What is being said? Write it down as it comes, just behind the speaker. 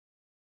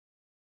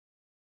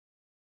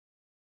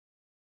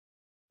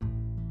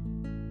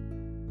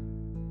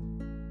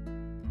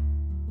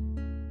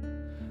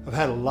I've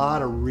had a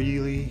lot of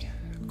really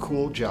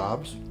cool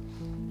jobs,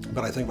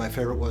 but I think my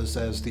favorite was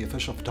as the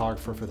official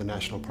photographer for the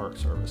National Park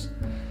Service.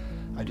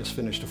 I just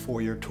finished a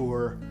 4-year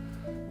tour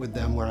with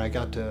them where I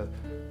got to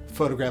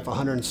photograph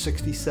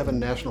 167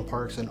 national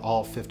parks in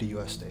all 50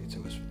 US states.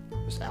 It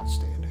was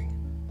outstanding.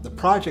 The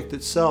project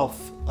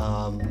itself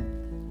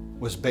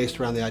was based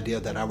around the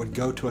idea that I would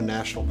go to a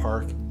national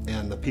park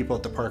and the people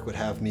at the park would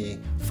have me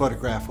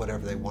photograph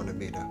whatever they wanted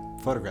me to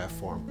photograph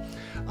for them.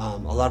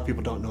 A lot of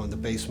people don't know in the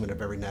basement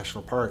of every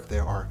national park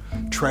there are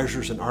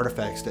treasures and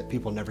artifacts that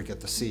people never get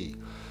to see.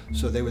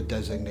 So they would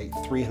designate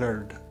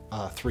 300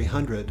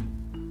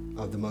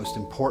 of the most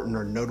important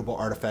or notable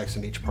artifacts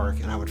in each park,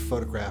 and I would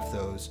photograph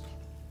those.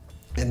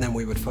 And then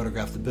we would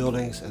photograph the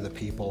buildings and the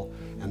people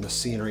and the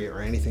scenery or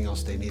anything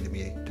else they needed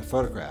me to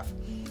photograph.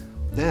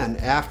 Then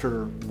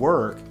after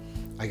work,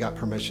 I got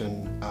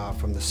permission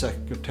from the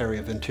Secretary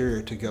of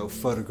Interior to go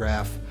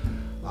photograph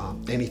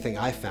anything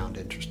I found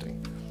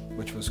interesting,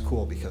 which was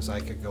cool because I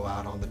could go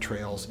out on the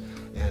trails,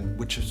 and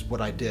which is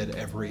what I did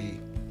every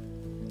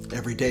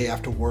day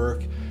after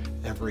work,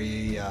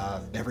 every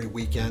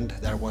weekend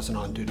that I wasn't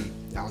on duty.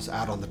 I was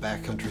out on the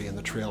backcountry and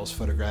the trails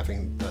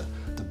photographing the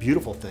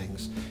beautiful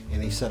things,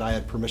 and he said I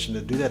had permission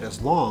to do that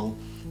as long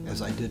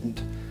as I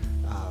didn't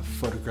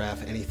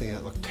photograph anything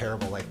that looked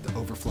terrible, like the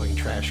overflowing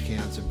trash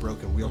cans and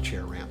broken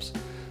wheelchair ramps.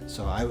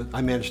 So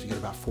I managed to get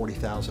about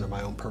 40,000 of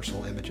my own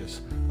personal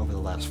images over the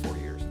last 4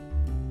 years.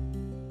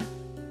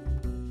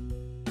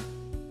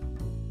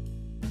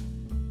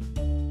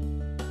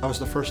 I was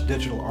the first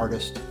digital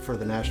artist for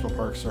the National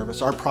Park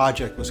Service. Our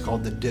project was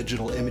called the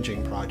Digital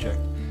Imaging Project,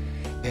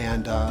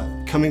 and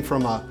coming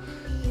from a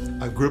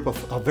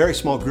very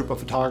small group of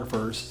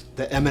photographers,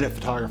 the eminent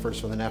photographers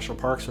for the National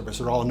Park Service,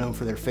 are all known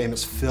for their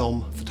famous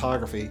film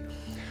photography.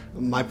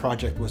 My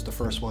project was the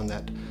first one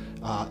that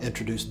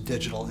introduced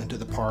digital into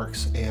the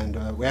parks, and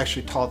we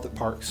actually taught the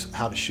parks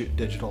how to shoot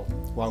digital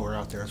while we were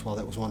out there as well.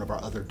 That was one of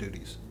our other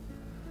duties.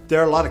 There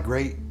are a lot of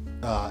great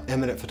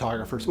eminent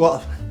photographers.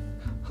 Well,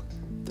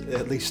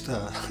 at least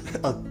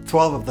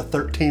 12 of the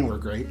 13 were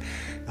great.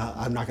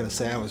 I'm not going to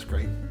say I was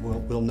great.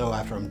 We'll know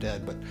after I'm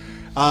dead.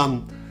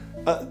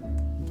 But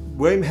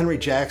William Henry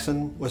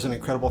Jackson was an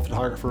incredible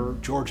photographer.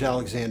 George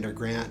Alexander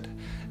Grant,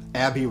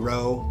 Abbey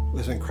Rowe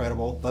was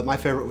incredible. But my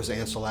favorite was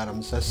Ansel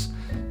Adams. That's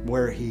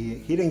where he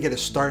didn't get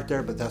his start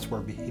there, but that's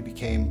where he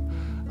became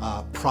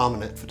a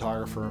prominent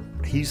photographer.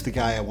 He's the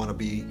guy I want to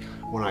be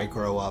when I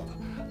grow up.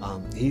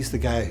 He's the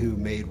guy who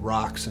made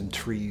rocks and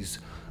trees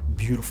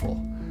beautiful.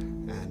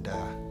 And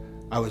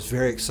I was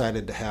very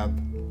excited to have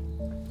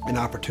an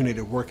opportunity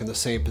to work in the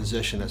same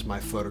position as my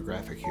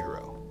photographic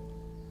hero.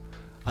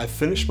 I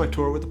finished my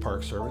tour with the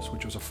Park Service,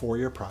 which was a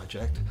 4-year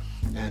project,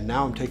 and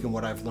now I'm taking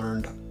what I've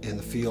learned in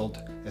the field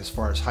as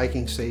far as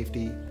hiking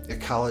safety,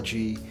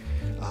 ecology,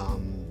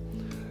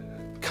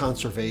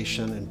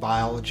 conservation, and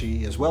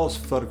biology, as well as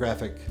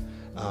photographic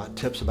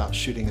tips about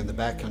shooting in the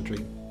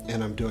backcountry,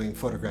 and I'm doing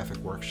photographic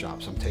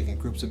workshops. I'm taking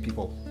groups of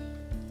people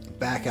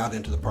back out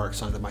into the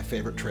parks onto my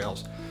favorite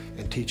trails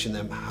and teaching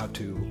them how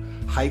to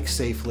hike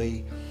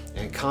safely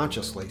and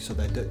consciously so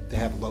that they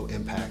have low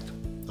impact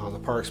on the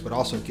parks, but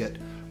also get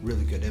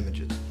really good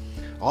images.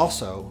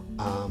 Also,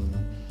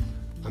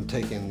 I'm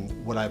taking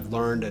what I've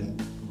learned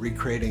and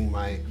recreating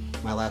my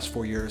last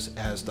 4 years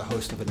as the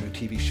host of a new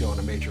TV show on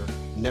a major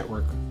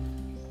network,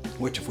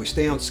 which if we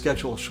stay on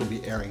schedule, she'll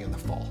be airing in the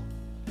fall.